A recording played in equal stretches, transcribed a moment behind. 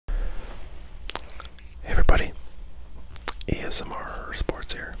ASMR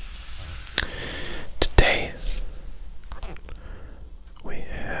Sports here. Today we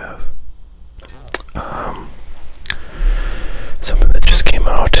have something that just came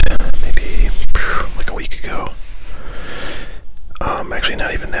out maybe like a week ago. Actually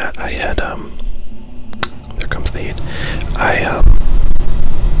not even that. I had there comes the heat. I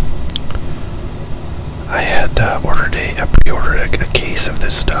had pre-ordered a case of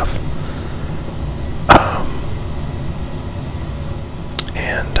this stuff.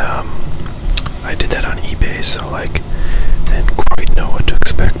 I did that on eBay, so I didn't quite know what to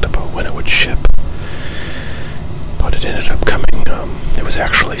expect about when it would ship. But it ended up coming, it was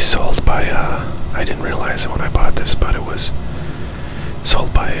actually sold by, I didn't realize it when I bought this, but it was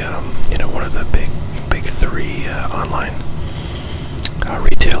sold by, one of the big three online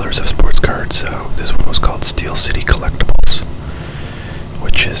retailers of sports cards. This one was called Steel City Collectibles,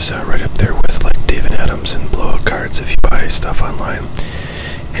 which is right up there with like David Adams and Blowout Cards if you buy stuff online.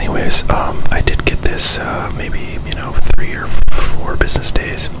 Anyways, I did get this maybe 3 or 4 business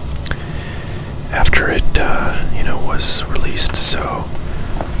days after it was released, so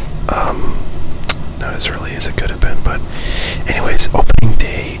not as early as it could have been. But anyways, opening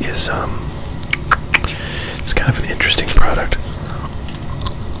day is it's kind of an interesting product.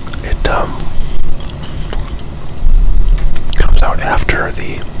 It comes out after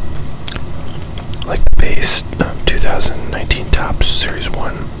the base 2019 Topps Series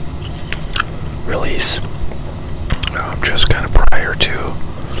 1 release, just kind of prior to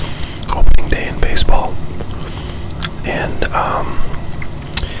opening day in baseball, and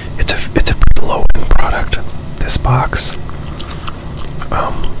it's a pretty low end product. This box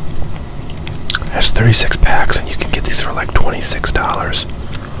has 36 packs, and you can get these for like $26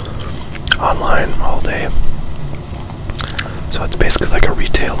 online all day. So it's basically like a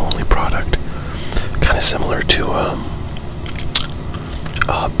retail only product, kind of similar to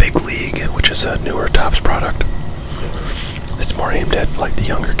Big League, which is a newer Topps product. It's more aimed at like the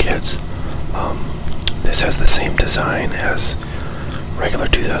younger kids. This has the same design as regular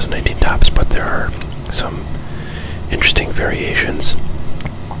 2019 Topps, but there are some interesting variations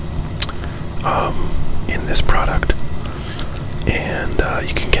in this product, and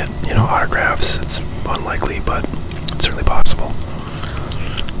you can get autographs. It's unlikely, but it's certainly possible.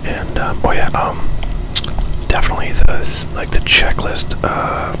 And definitely the checklist.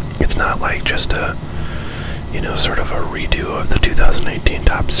 It's not like just a sort of a redo of the 2019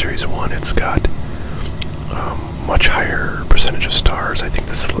 Topps Series 1. It's got much higher percentage of stars. I think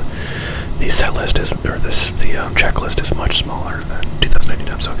the checklist is much smaller than 2019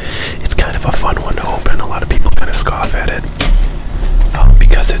 Topps, so it's kind of a fun one to open. A lot of people kind of scoff at it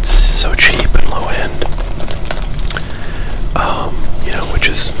because it's so cheap and low end, which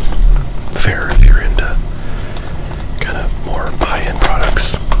is fair if you're into kind of more high-end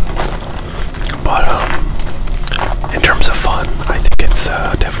products. But in terms of fun, I think it's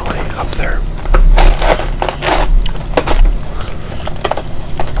definitely up there.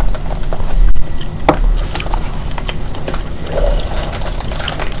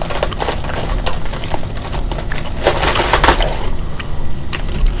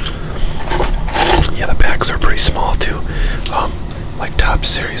 Yeah, the packs are pretty small too. Like Topps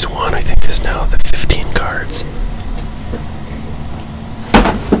Series 1, I think, is now the 15 cards.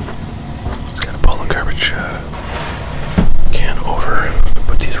 Just gotta pull a garbage can over,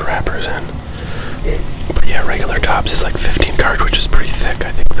 put these wrappers in. But yeah, regular Topps is like 15 cards, which is pretty thick.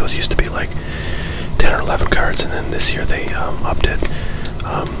 I think those used to be like 10 or 11 cards, and then this year they upped it.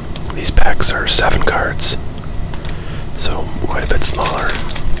 These packs are 7 cards, so quite a bit smaller.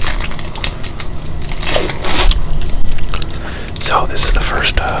 So this is the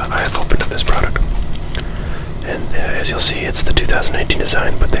first I have opened of this product, and as you'll see, it's the 2019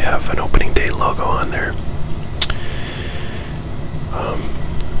 design, but they have an opening day logo on there,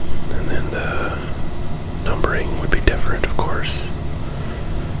 and then the numbering would be different, of course.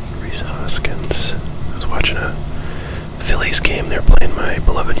 Rhys Hoskins. I was watching a Phillies game. They're playing my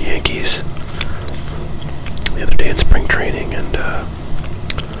beloved Yankees the other day in spring training, and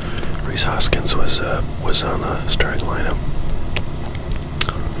Rhys Hoskins was on the starting lineup.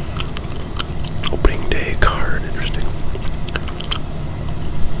 Opening day card, interesting.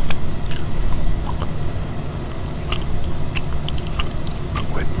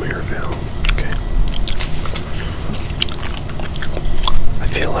 Whit Merrifield, okay. I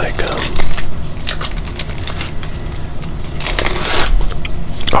feel like,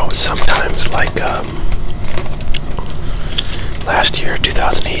 sometimes like, last year,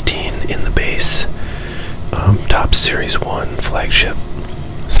 2018, in the base, Topps Series 1 flagship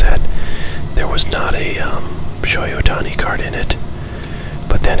set, there was not a Shohei Ohtani card in it.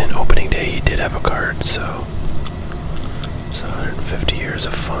 But then in opening day he did have a card, so it's 150 years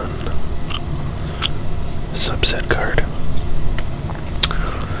of fun. Subset card.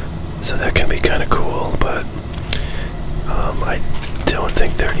 So that can be kind of cool, but I don't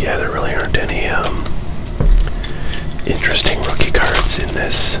think there really aren't any interesting rookie cards in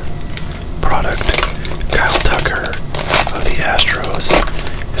this product. Kyle Tucker of the Astros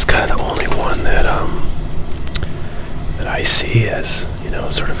is kind of the only one that I see as,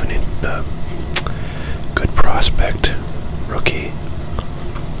 sort of a good prospect rookie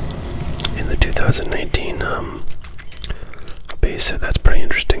in the 2019 base set. That's pretty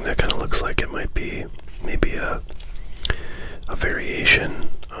interesting. That kind of looks like it might be maybe a variation.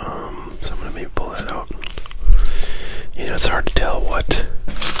 So I'm gonna maybe pull that out. It's hard to tell what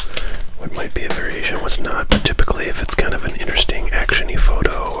might be a variation, what's not. But typically, if it's kind of an interesting actiony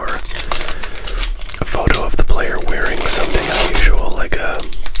photo or a photo of the player wearing something unusual, like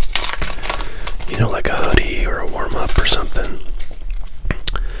a hoodie or a warm-up or something,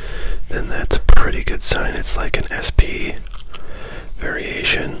 then that's a pretty good sign. It's like an SP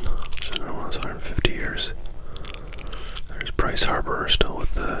variation. So I don't know, it's 150 years. There's Bryce Harper still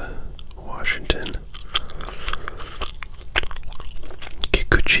with the Washington.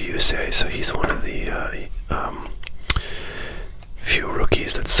 Kikuchi Yusei, so he's one of the few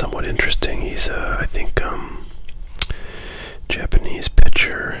rookies that's somewhat interesting. He's I think Japanese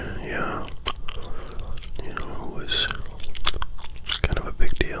pitcher, yeah. Who was kind of a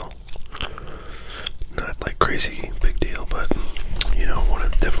big deal. Not like crazy big deal, but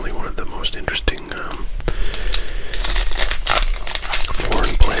definitely one of the most interesting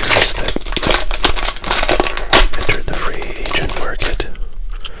foreign players that entered the free agent market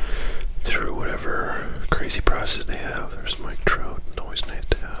through whatever crazy process they have. There's Mike Trout, always nice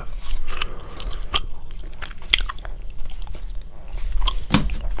to have.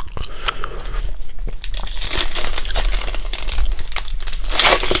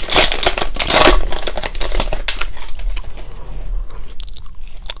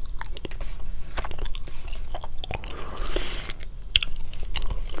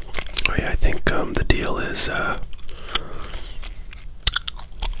 The deal is that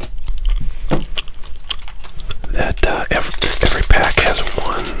every pack has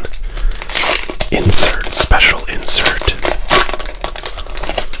one special insert.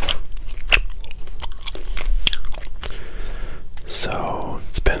 So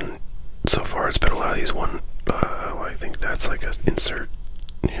it's been a lot of these one. I think that's like an insert.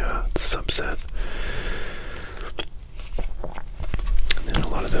 Yeah, it's a subset. And then a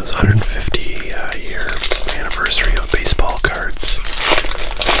lot of those 150-year anniversary of baseball cards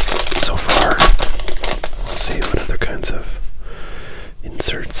so far. We'll see what other kinds of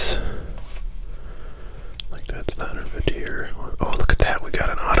inserts. Like that's the 150-year one. Oh, look at that. We got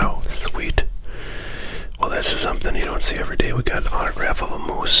an auto. Sweet. Well, this is something you don't see every day. We got an autograph of a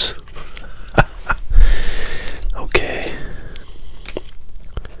moose. Okay.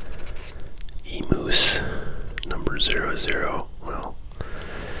 E-Moose. Number 00. Well,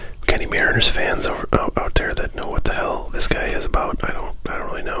 any Mariners fans out there that know what the hell this guy is about? I don't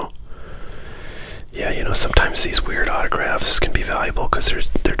really know. Yeah, sometimes these weird autographs can be valuable because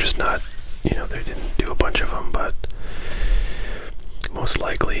they're just not, they didn't do a bunch of them, but most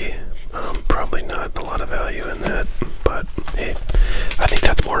likely, probably not a lot of value in that. But hey, I think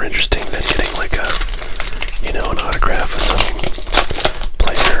that's more interesting than getting like an autograph of some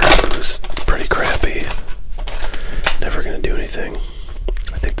player who's pretty crappy, never gonna do anything.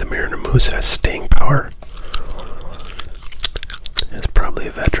 I think the Mariner Moose has staying power. It's probably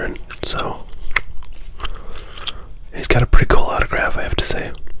a veteran, so he's got a pretty cool autograph, I have to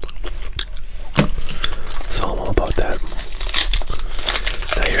say. So I'm all about that.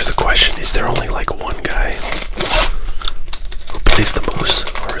 Now here's the question: is there only like one guy who plays the Moose,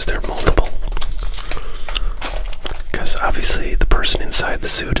 or is there multiple? Because obviously the person inside the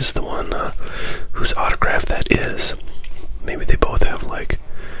suit is the one whose autograph that is. Maybe they both have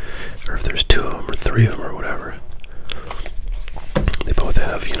or if there's 2 of them or 3 of them or whatever, they both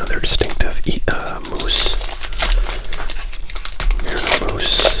have, their distinctive moose, Mariner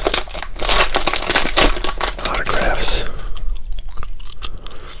Moose autographs.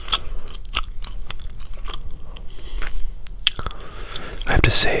 I have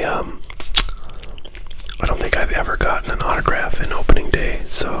to say, I don't think I've ever gotten an autograph in opening day,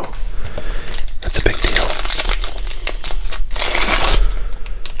 so that's a big deal.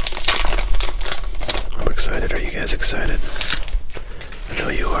 Excited? Are you guys excited? I know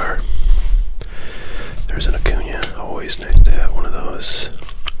you are. There's an Acuna. Always nice to have one of those.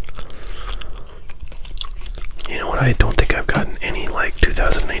 I don't think I've gotten any like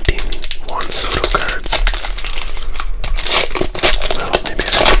 2019 Juan Soto cards. Well,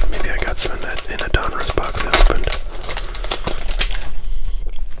 maybe I got some in a Donruss box I opened.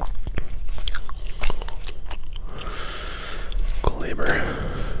 Glaber,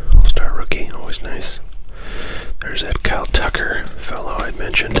 All-Star rookie, always nice. There's that Kyle Tucker fellow I'd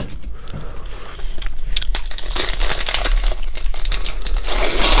mentioned.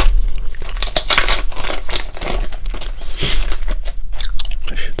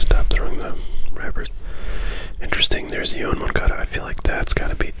 I should stop throwing the wrappers. Interesting, there's Yoan Moncada. I feel like that's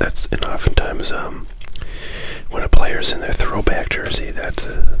and oftentimes when a player's in their throwback jersey, that's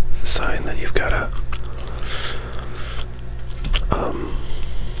a sign that you've got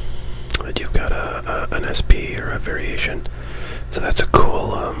an SP or a variation. So that's a cool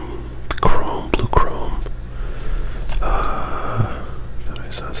blue chrome. Thought I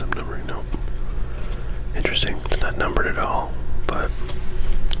saw some numbering. Nope. Interesting. It's not numbered at all, but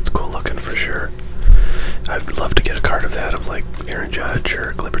it's cool looking for sure. I'd love to get a card of that, of like Aaron Judge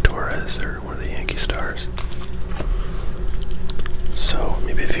or Gleyber Torres or one of the Yankee stars. So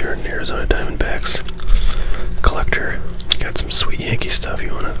maybe if you're an Arizona Diamondbacks collector, you got some sweet Yankee stuff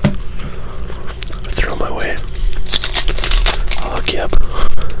you want to throw my way, I'll hook you up.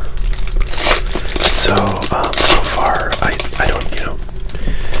 So far, I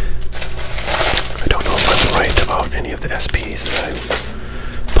don't know if I'm right about any of the SPs that I'm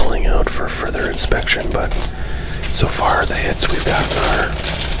pulling out for further inspection, but so far the hits we've gotten are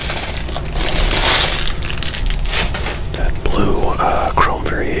that blue chrome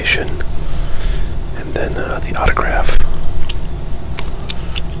variation, and then the autograph.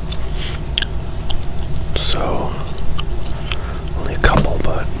 So only a couple,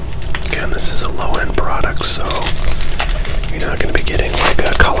 but again, this is a low-end product, so you're not going to be getting like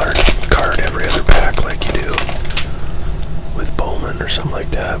a colored card every other pack like you do with Bowman or something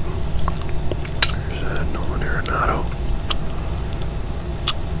like that. There's Nolan Arenado,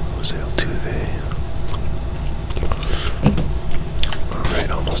 Jose Altuve.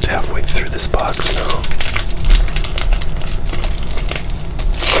 Alright, almost halfway through this box now.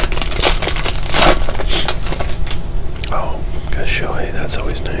 Oh, got Shohei, that's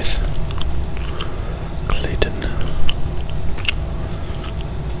always nice. Clayton.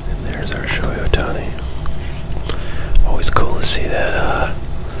 And there's our Shohei Ohtani. Always cool to see that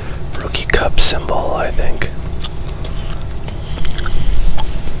rookie cup symbol, I think.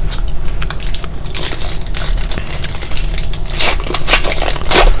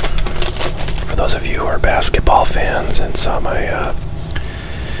 For those of you who are basketball fans and saw my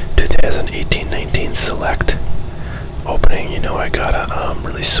 2018-19 Select opening, you know I got a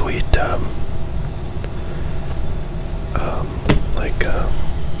really sweet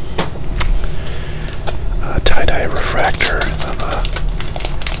tie-dye refractor of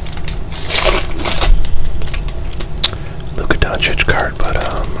Luka Doncic card, but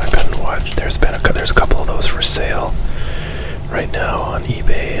I've been watching. There's a couple of those for sale right now on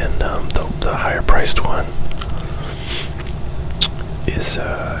eBay, and the higher priced one is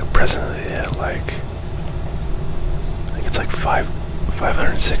presently at like, I think it's like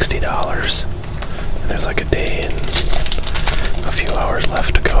 $560, and there's like a day and a few hours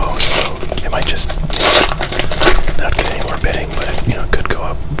left to go, so it might just not get any more bidding, but it could go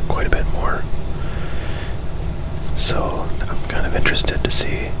up quite a bit more. So I'm kind of interested to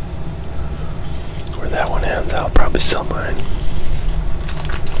see where that one ends. I'll probably sell mine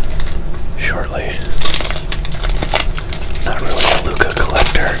shortly. Not really a Luka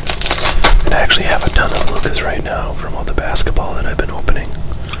collector, and I actually have a ton of Lukas right now from all the basketball that I've been opening.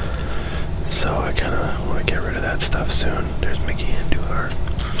 So I kind of want to get rid of that stuff soon. There's Mickey and Duhart.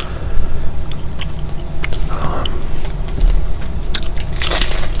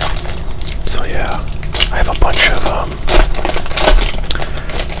 So yeah, I have a bunch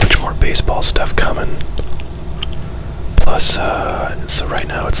more baseball stuff coming. Plus, so right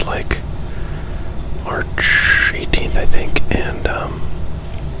now it's like March 18th, I think, and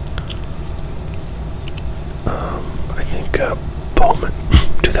I think Bowman,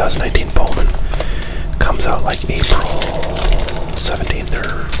 2019 Bowman, comes out like April 17th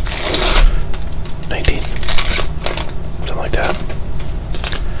or 19th, something like that.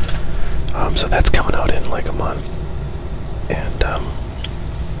 So that's coming out in like a month, and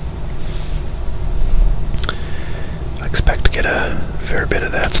I expect to get a fair bit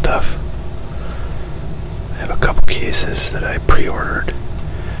of that stuff. I have a couple cases that I pre-ordered,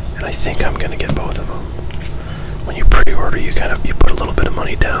 and I think I'm gonna get both of them. When you pre-order, you put a little bit of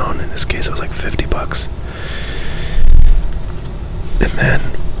money down. In this case, it was like $50, and then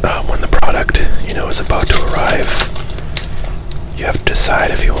when the product, is about to arrive, you have to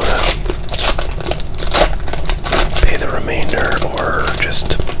decide if you want to pay the remainder or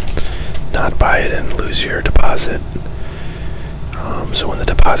just not buy it and lose your deposit. So when the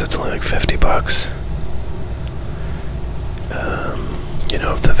deposit's only like $50,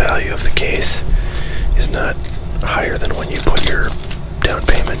 if the value of the case is not higher than when you put your down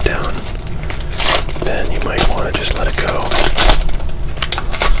payment down, then you might want to just let it go.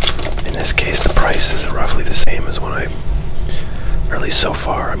 In this case, the price is roughly the same as when or at least so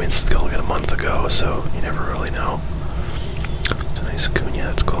far. I mean, it's still like a month ago, so you never really know. It's a nice Acuna,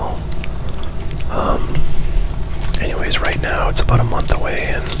 that's cool. Anyways, right now it's about a month away,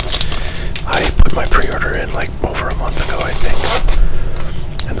 and I put my pre-order in like over a month ago, I think.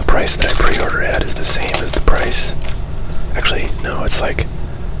 And the price that I pre-ordered at is the same as the price. Actually, no, it's like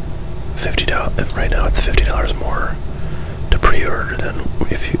 $50. Right now it's $50 more to pre-order than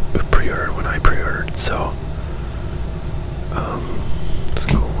if you pre-ordered when I pre-ordered. So, it's a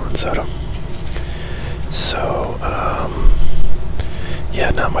cool one, Soto. So, yeah,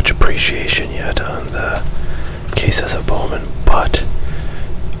 not much appreciation yet on the cases of Bowman, but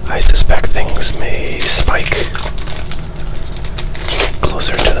I suspect things may spike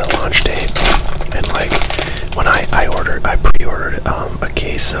closer to the launch date. And like when I pre-ordered a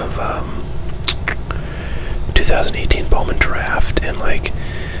case of 2018 Bowman Draft, and like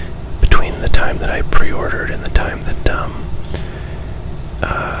between the time that I pre-ordered and the time that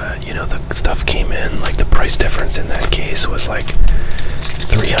the stuff came in, like the price difference in that case was like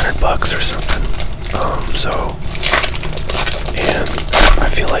 $300 or something. And I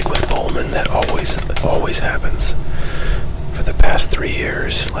feel like with Bowman that always happens for the past 3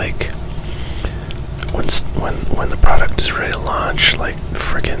 years. Like when the product is ready to launch, like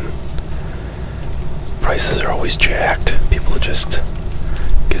freaking prices are always jacked. People just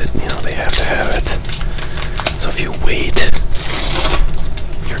get it, they have to have it. So if you wait,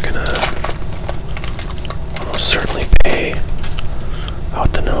 you're gonna almost certainly pay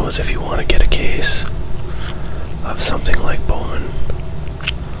out the nose if you want to get a case of something like Bowman.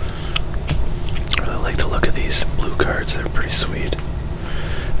 I really like the look of these blue cards, they're pretty sweet.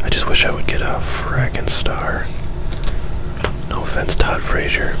 I just wish I would get a frackin' star. No offense, Todd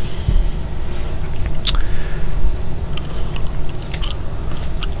Frazier.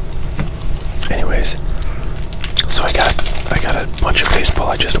 Anyways, so I got a bunch of baseball.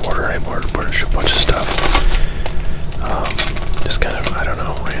 I ordered a bunch of stuff. Just kind of, I don't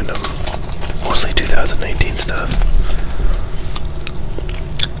know, random, mostly 2019 stuff.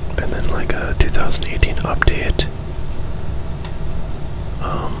 And then like a 2018 update.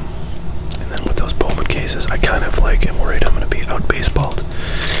 And then with those Bowman cases, I kind of like am worried I'm going to be out baseballed.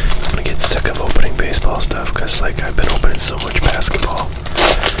 I'm going to get sick of opening baseball stuff, because like I've been opening so much basketball.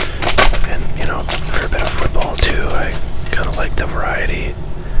 And, for a bit of football too. I kind of like the variety.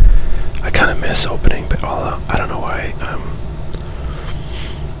 I kind of miss opening, but I don't know why.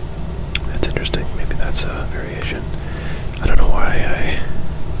 That's interesting. Maybe that's a variation. I don't know why I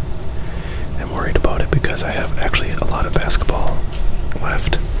am worried about it, because I have actually a lot of basketball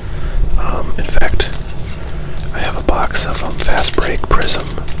left. In fact, I have a box of Fast Break Prism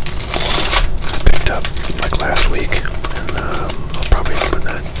I picked up like last week, and I'll probably open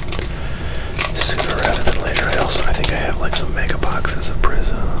that sooner rather than later. I think I have like some mega boxes of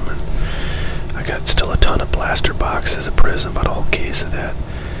Prism, and I got still a ton of blaster boxes of Prism, about a whole case of that.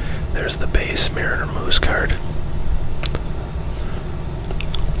 There's the base Mariner Moose card.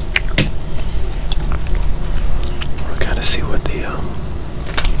 We'll kind of see what the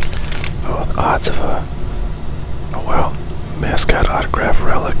odds of oh wow, mascot autograph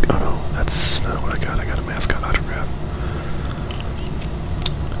relic. Oh no, that's not what I got. I got a mascot autograph.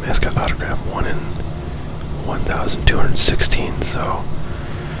 Mascot autograph 1 in 1,216. So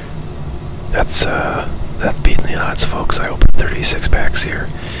that's beating the odds, folks. I opened 36 packs here,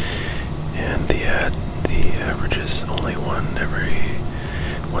 and the average is only 1 every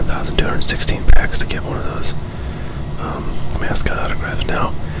 1,216 packs to get one of those mascot autographs.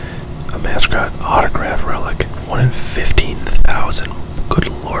 Now, a mascot autograph relic, 1 in 15,000. Good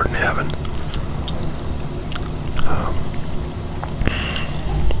Lord in heaven.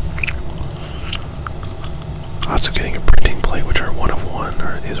 Also getting a printing plate, which are 1 of 1,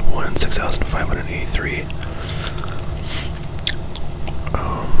 or is 1 in 6,583.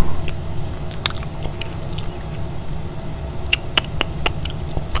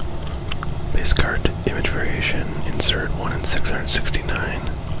 Base card image variation, insert 1 in 669.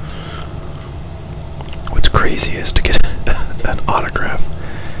 What's crazy is to get an autograph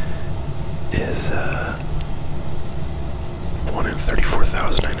is 1 in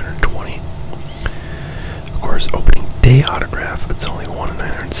 34,920. day autograph, it's only 1 in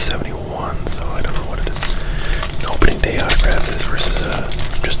 971, so I don't know what it is. An opening day autograph is versus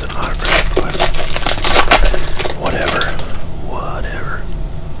just an autograph, but whatever.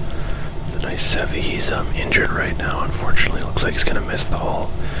 It's a nice Sevy. He's injured right now, unfortunately. Looks like he's going to miss the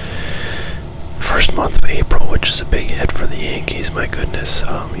whole first month of April, which is a big hit for the Yankees. My goodness,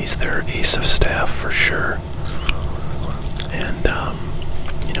 he's their ace of staff for sure. And,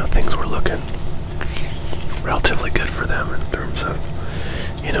 things were looking relatively good for them in terms of,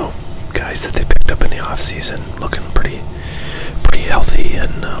 guys that they picked up in the offseason looking pretty healthy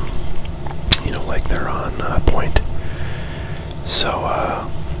and, like they're on point. So,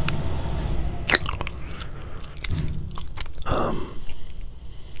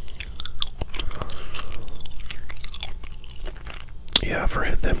 yeah, for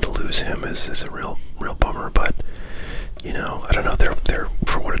them to lose him is a real bummer, but I don't know. They're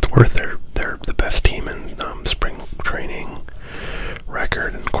for what it's worth, they're the best team in spring training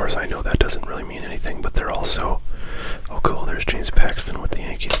record, and of course I know that doesn't really mean anything. But they're also, oh cool, there's James Paxton with the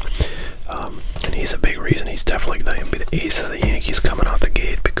Yankees, and he's a big reason. He's definitely going to be the ace of the Yankees coming out the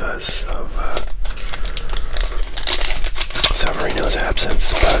gate because of Severino's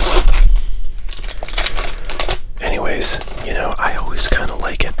absence. But anyways, I always kind of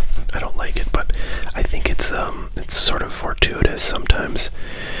like it. I don't like it, but I think it's sort of fortuitous sometimes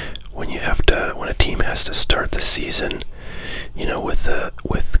when a team has to start the season,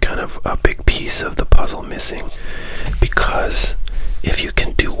 with kind of a big piece of the puzzle missing, because if you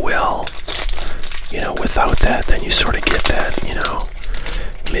can do well, without that, then you sort of get that,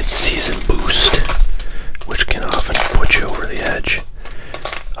 mid-season boost, which can often put you over the edge.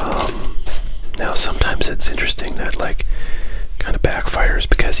 Now sometimes it's interesting that kind of backfires,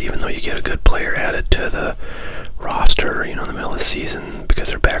 because even though you get a good player added to the roster, in the middle of the season, because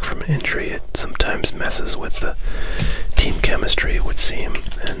they're back from an injury, it sometimes messes with the team chemistry, it would seem,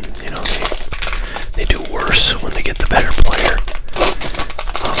 and they do worse when they get the better player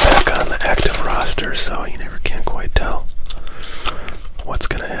back on the active roster. So you never can quite tell what's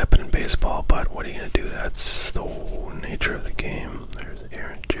going to happen in baseball, but what are you going to do? That's the nature of the game. There's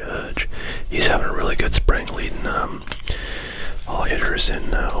Aaron Judge. He's having a really good spring, leading all hitters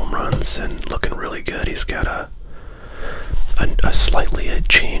in home runs and looking really good. He's got a slightly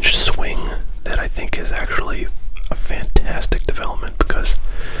changed swing that I think is actually a fantastic development, because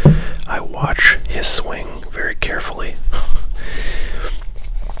I watch his swing very carefully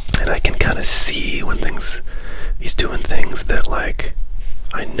and I can kind of see when he's doing things that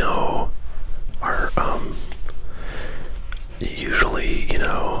I know are usually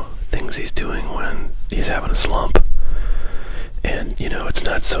things he's doing when he's having a slump. And it's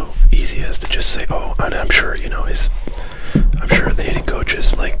not so easy as to just say, oh, and I'm sure I'm sure the hitting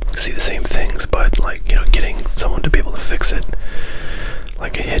coaches see the same things, but getting someone to be able to fix it,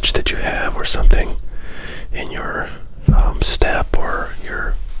 like a hitch that you have or something in your step, or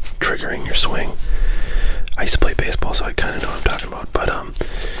you're triggering your swing. I used to play baseball, so I kind of know what I'm talking about. But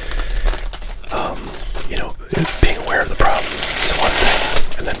being aware of the problem is one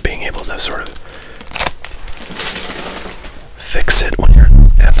thing, and then being able to sort of fix it when you're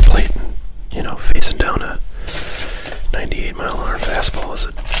at the plate and facing down a 98-mile-an-hour fastball is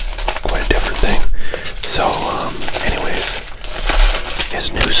quite a different thing. So anyways,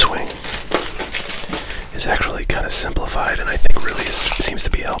 his new swing is actually kind of simplified, and I think really seems to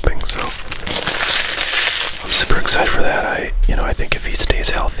be helping. So I'm super excited for that. I think if he stays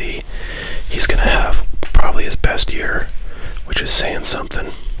healthy, he's gonna have probably his best year, which is saying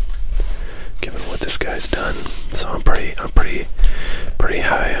something, given what this guy's done. So I'm pretty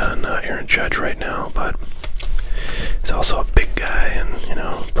high on Aaron Judge right now, but he's also a big guy and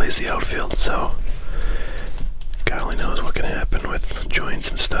plays the outfield, so God only knows what can happen with joints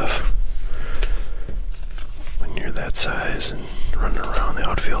and stuff when you're that size and running around the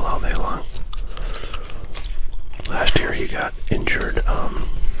outfield all day long. Last year he got injured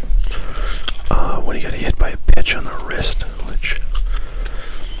when he got hit by a pitch on the wrist, which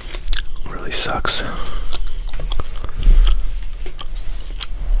really sucks.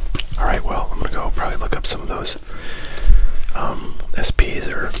 Alright, well, I'm gonna go probably look up some of those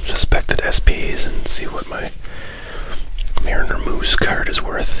SPs or suspected SPs and see what my Mariner Moose card is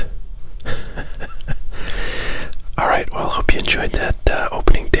worth. Alright, well, hope you enjoyed that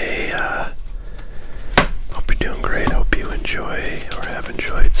opening day. Hope you're doing great. Hope you enjoy or have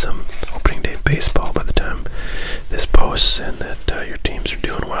enjoyed some opening day baseball by the time this posts, and that your teams are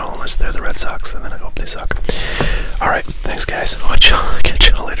doing well, unless they're the Red Sox, and then I hope they suck. Alright, thanks guys. Catch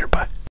y'all later.